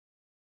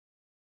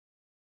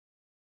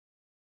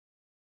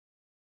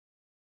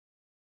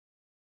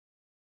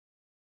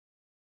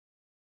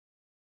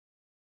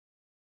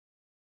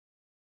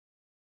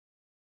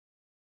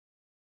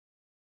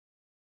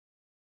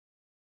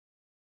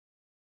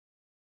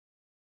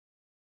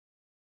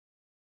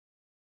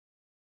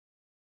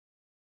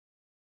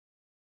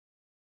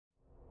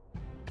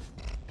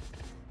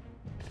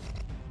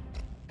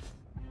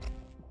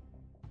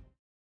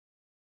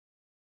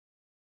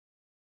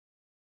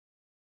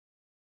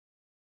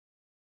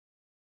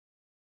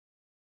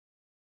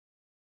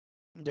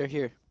They're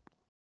here.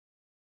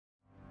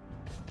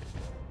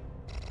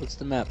 What's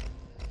the map?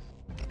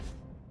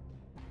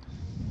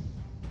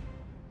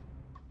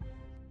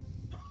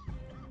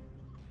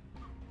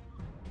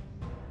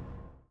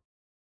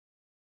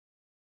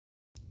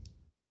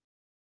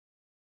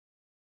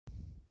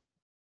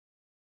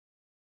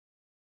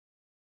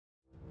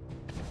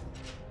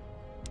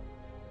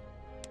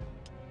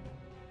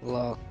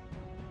 Lol.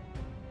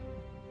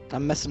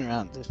 I'm messing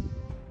around, dude.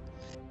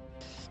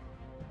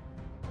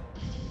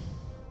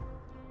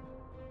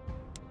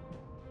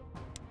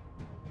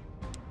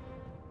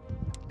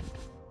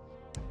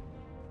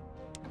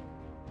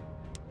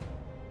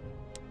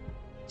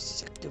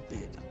 Sick of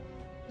it.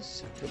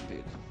 Sick of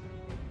it.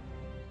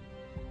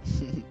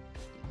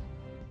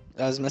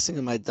 I was messing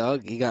with my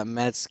dog. He got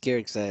mad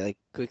scared because I like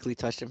quickly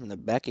touched him from the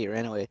back. He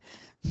ran away.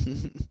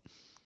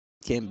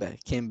 Came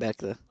back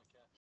though.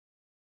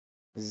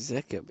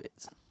 Sick of it.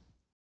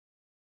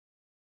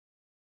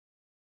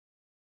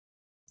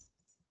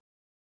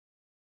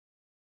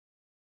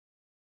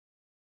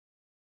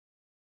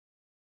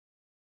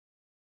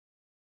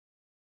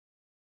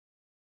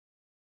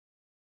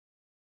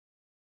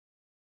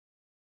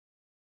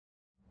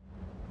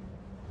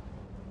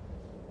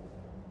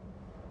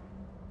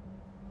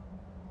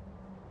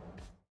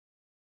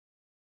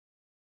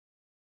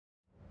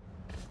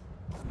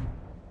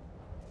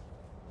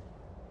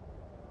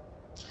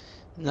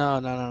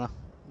 No.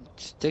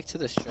 Stick to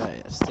the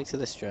strat. Yeah. Stick to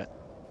the strat.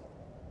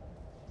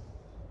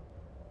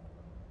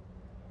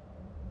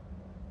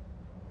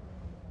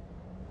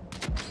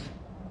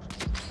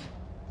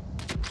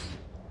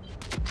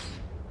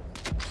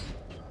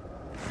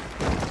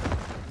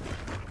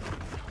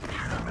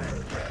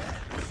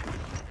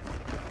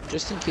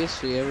 Just in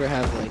case we ever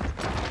have like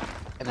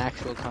an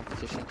actual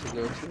competition to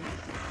go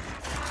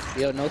to.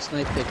 Yo, no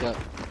snipe pickup.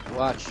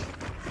 Watch.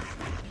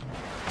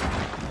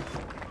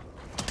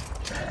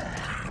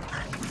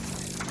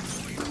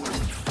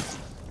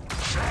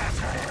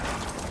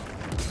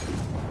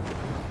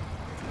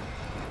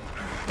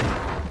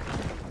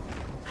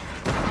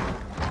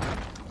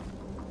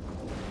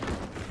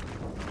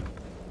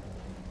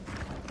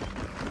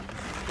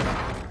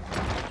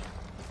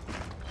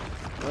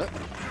 What?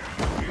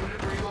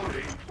 Unit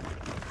reloading.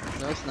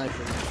 No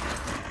sniper.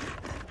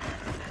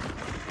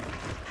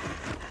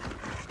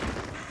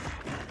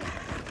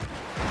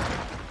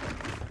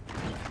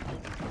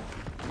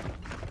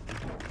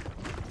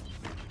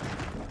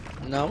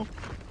 No.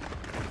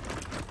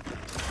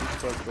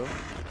 He's broke, bro.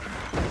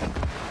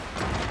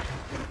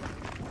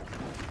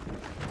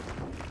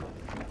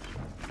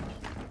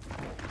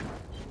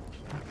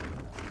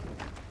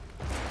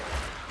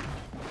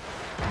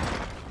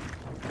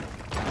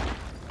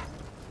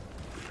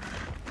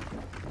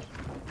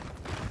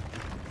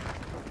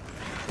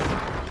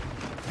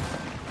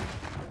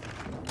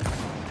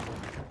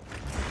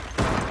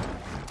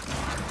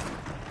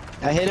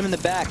 I hit him in the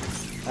back.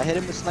 I hit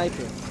him with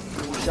sniper.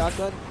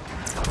 Shotgun.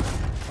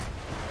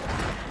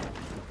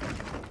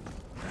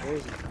 Where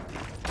is he?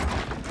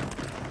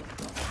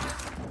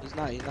 He's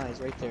not, he's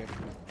right there.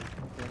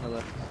 On the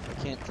left. I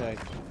can't tag.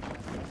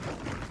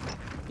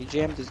 He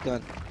jammed his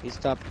gun. He's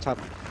top.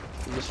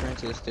 He just ran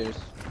to the stairs.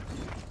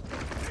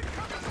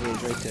 Yeah,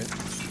 he's right there.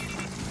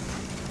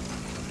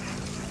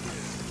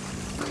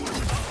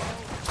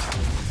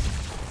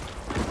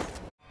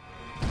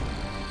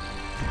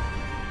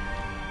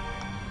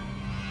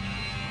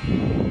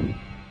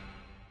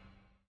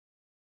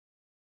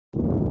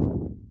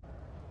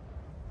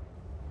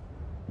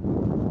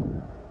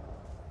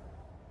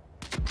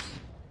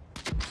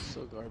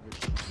 So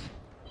garbage.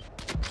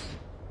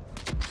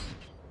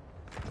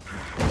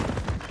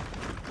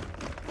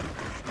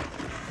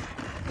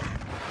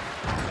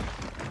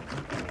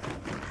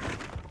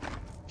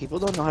 People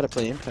don't know how to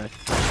play Impact.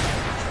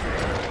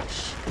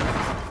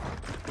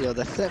 Yo,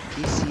 that's that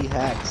PC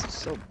hacks. It's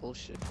so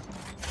bullshit.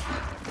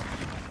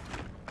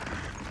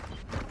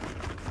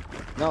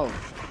 No.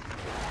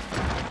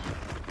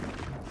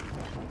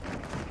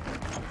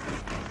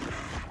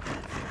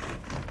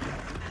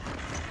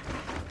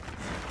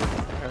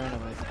 I ran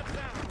away.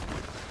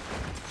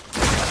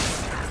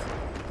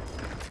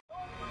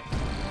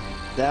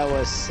 That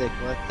was sick.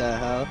 What the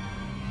hell?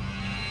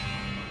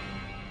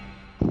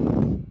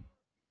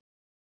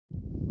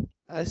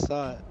 I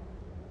saw it.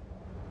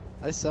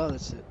 I saw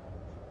that shit.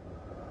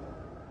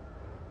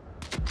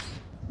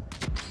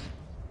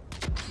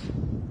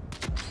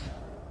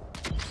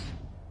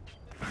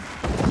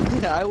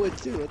 Yeah, I would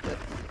too with that.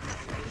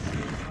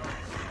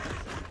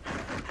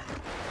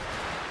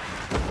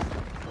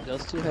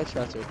 Those two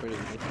headshots are pretty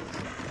ridiculous.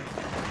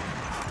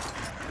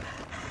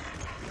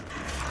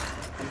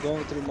 I'm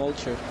going through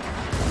Mulcher.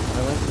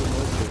 I went through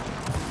Mulcher.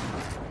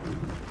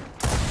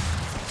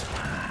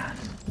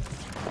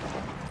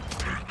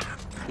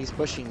 He's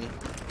pushing me.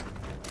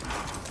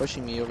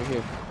 Pushing me over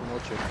here from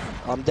Mulcher.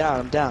 I'm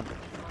down.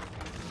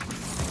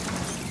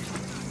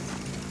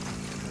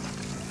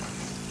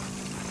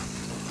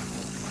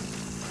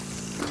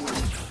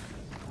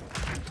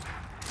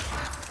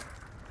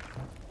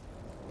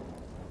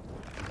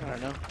 I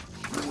don't know.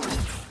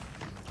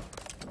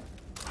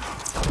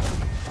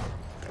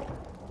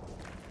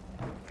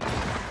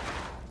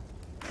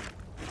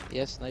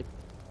 Yeah, snipe.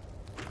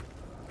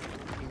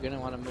 You're gonna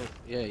want to move.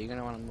 Yeah, you're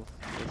gonna want to move.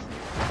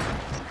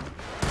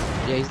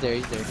 Yeah, he's there.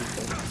 He's there. He's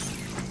there.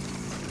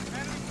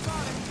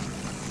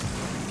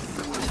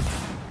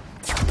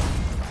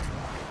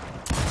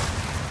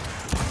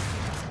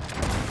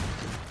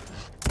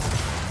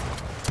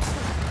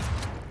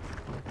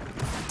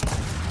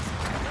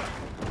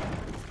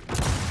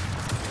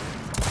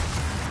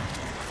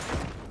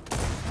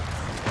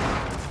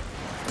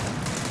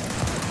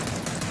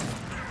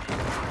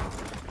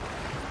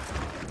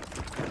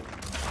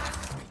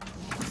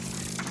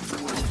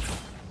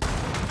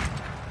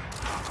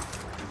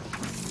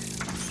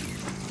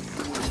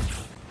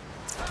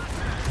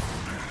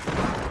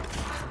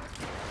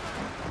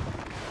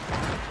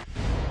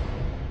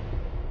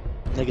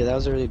 Nigga, that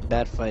was a really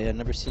bad fight. I've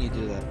never seen you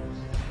do that.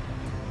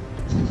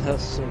 That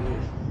was so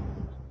weird.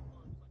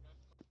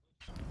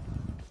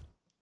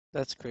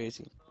 That's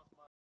crazy.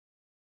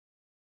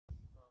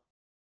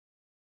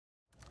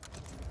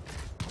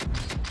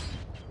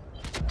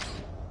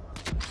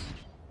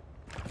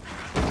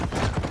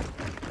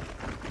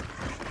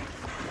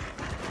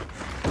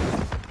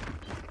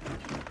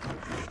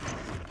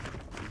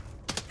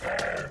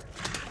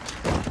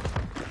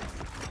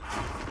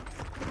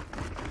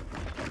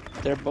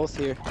 They're both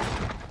here.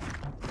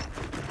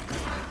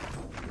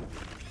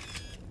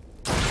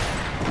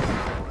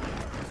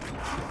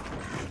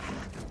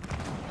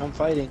 I'm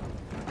fighting.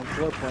 I'm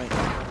floor point.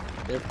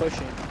 They're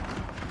pushing.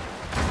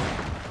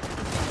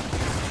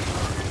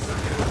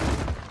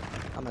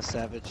 I'm a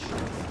savage.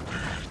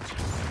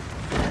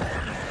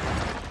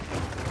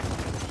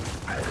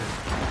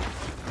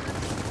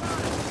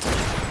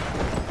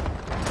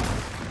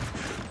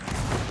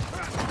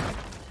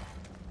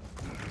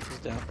 He's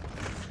down.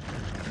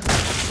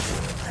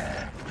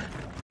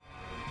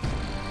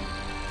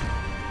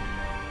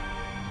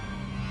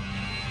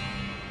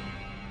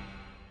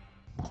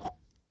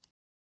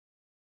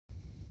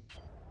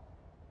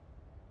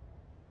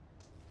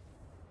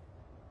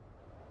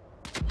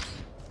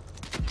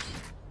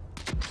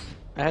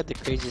 I had the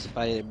craziest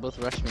buy. They both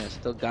rushed me. I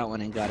still got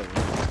one and got it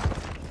right.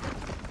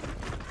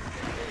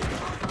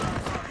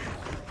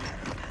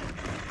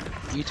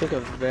 You took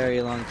a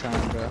very long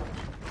time, bro.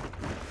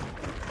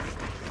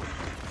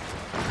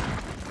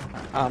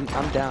 I'm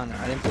down.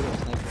 I didn't pick up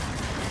sniper.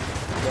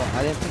 Yeah,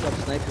 I didn't pick up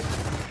sniper.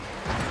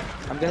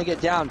 I'm gonna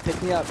get down.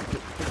 Pick me up.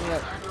 Pick me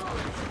up.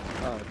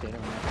 Oh, okay,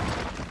 never mind.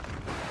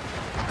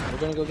 We're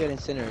gonna go get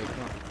incinerated.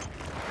 Come on.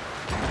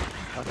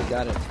 Okay,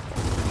 got it.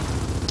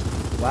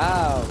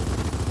 Wow.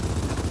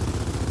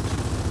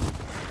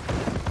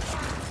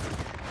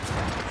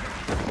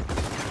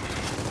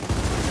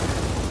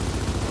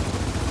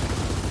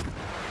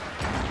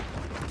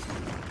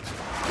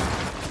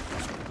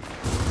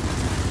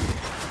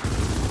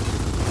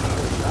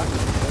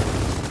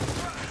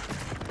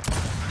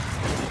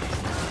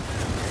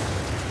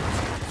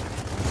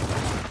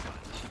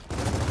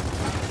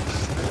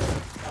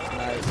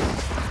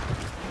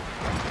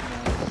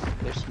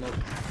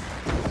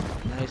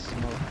 Nice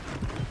smoke.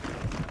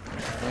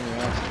 On your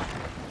ass.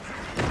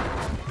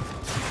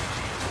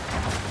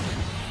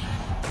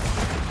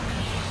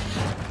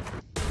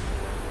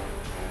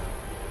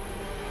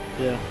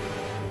 Yeah,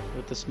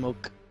 with the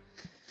smoke.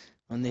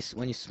 When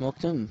you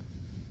smoked them.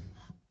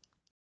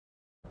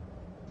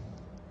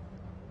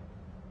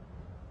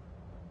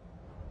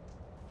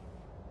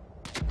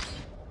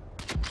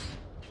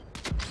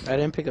 I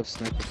didn't pick up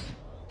sniper.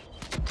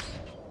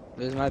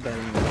 It was my bad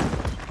anyway.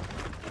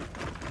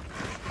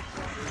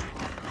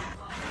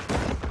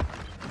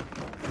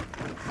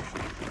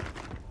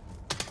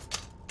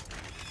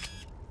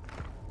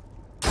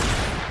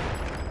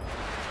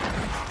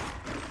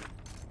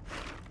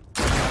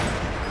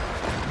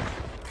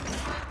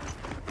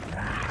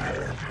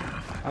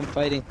 I'm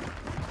fighting.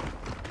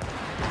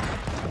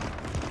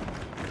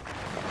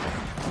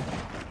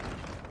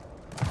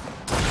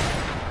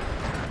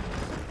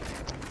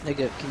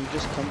 Nigga, can you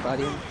just come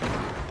body him?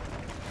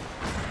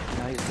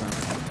 Now he's gone.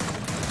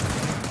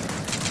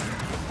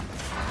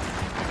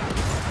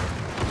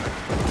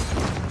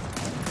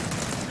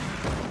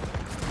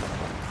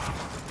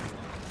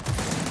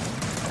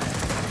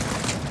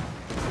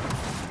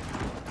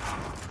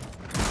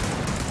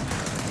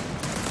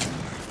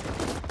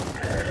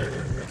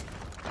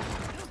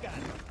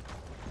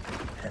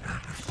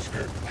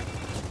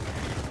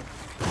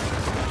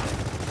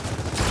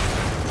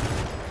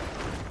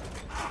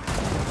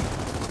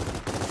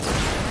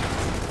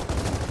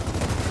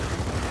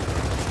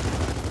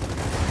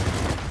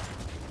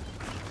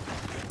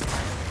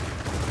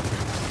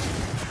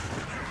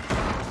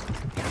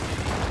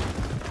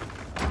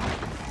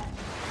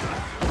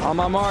 On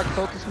my mark,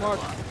 focus mark.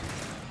 I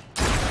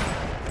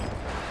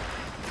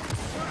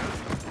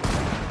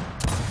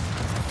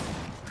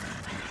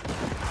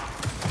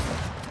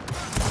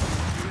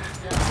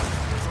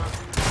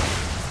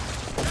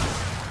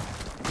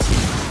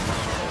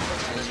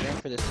ran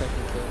for the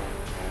second kill.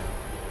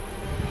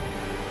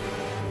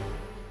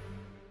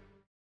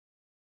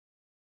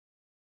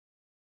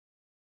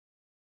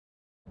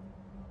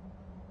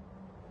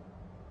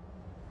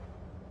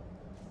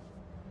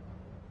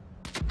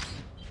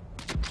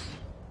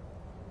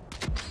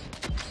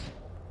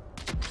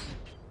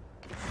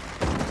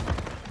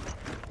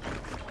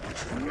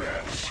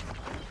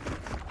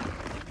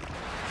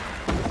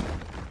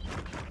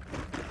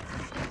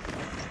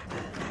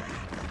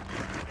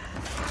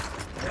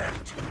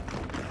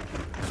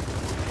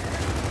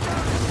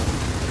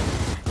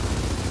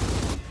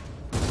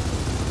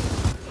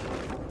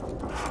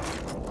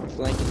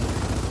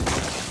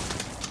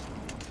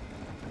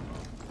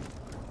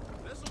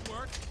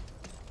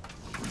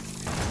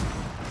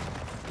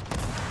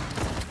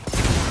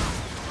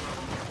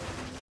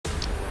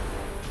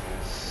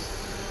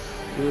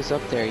 He was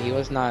up there. He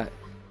was not.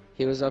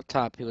 He was up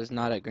top. He was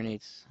not at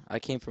grenades. I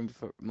came from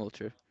before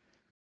Molter.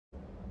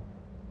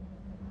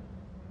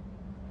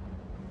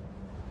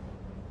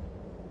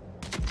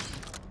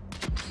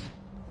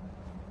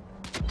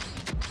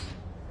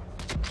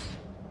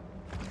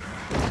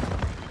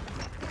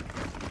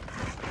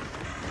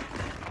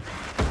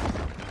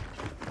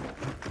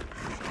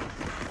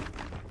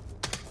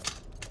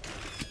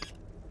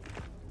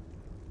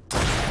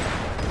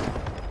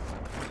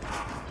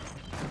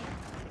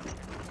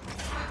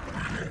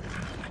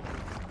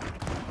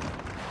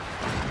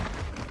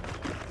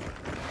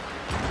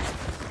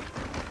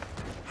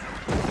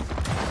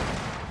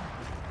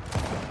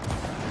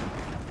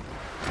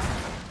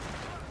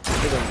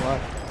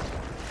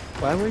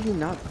 Why were you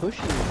not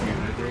pushing me,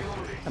 dude?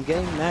 I'm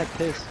getting mad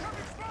pissed.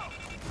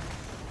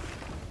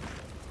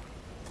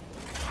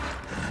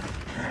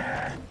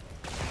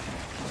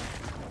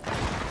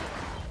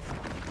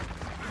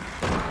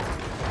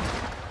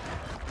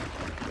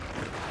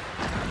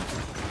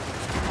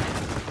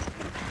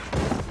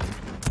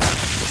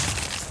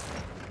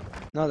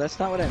 No, that's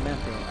not what I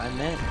meant, bro. I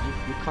meant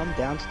you come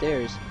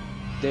downstairs.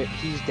 There,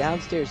 he's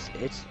downstairs.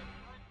 It's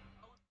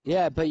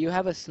yeah, but you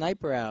have a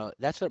sniper out.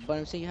 That's what. But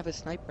I'm saying you have a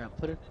sniper out.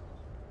 Put it.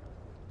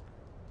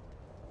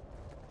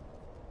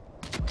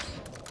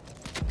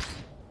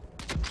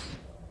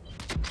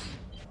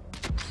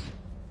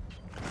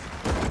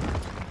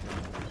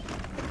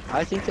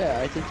 I think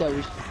that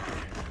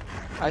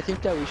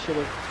we should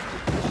have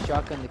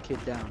shotgunned the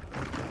kid down.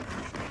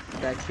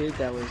 That kid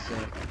that was.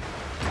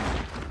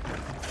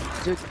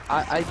 Dude,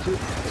 I do. No,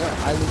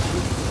 I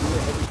legit do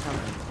it every time.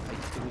 I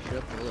just think we should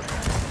have to look.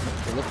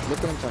 Okay, look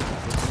what I'm talking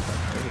about.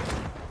 Right here.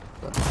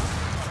 Look.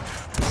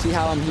 You see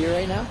how I'm here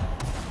right now?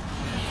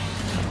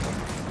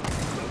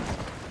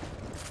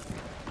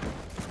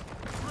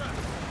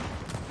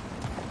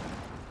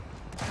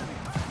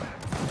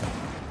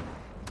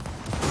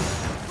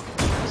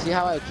 You see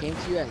how I came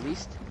to you at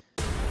least?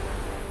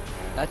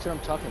 That's what I'm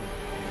talking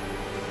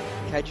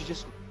about. Had you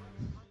just...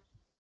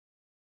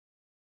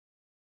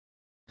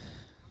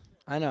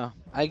 I know.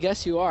 I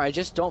guess you are. I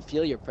just don't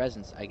feel your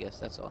presence, I guess.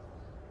 That's all.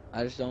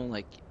 I just don't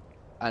like...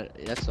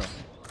 that's all.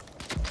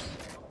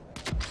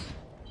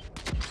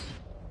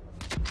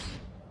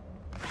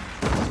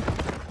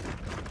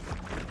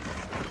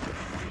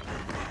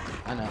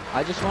 I know.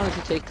 I just wanted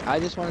to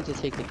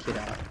take the kid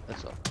out.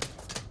 That's all.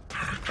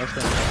 That's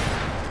what I'm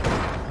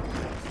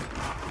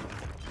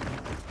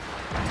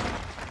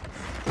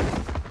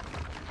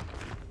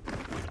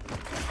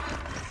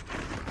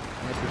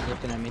Sniper's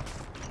looking at me.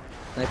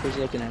 Sniper's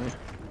looking at me.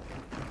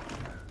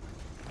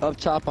 Up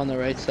top on the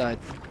right side.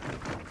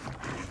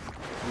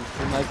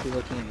 He might be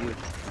looking at you.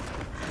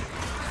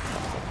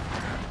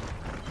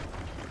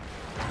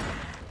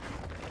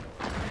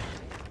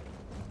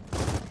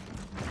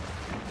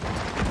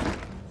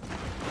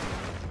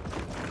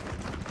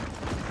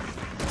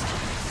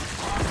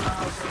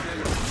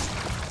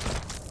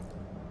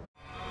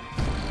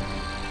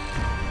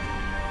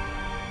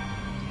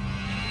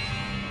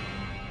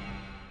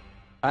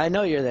 I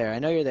know you're there. I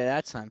know you're there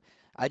that time.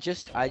 I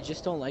just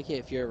don't like it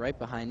if you're right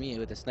behind me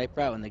with a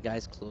sniper out and the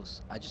guy's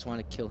close. I just want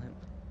to kill him.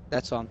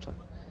 That's all I'm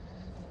talking.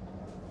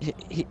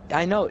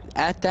 I know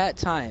at that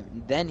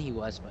time, then he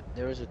was, but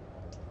there was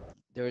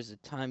a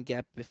time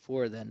gap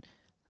before then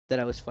that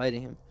I was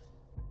fighting him.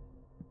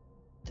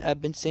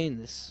 I've been saying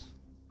this.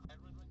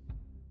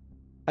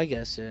 I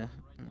guess, yeah.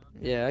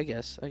 Yeah, I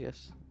guess.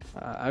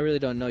 I really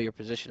don't know your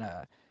position.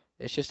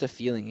 It's just a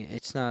feeling.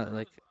 It's not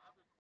like.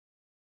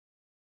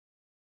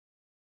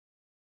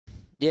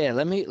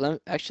 Yeah,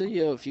 actually,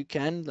 yo, if you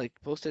can, like,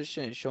 post that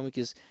shit and show me,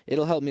 because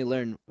it'll help me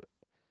learn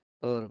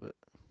a little bit.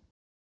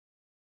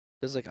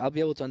 Because, like, I'll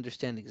be able to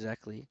understand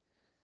exactly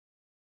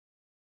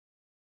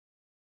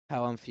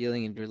how I'm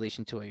feeling in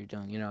relation to what you're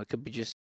doing. You know, it could be just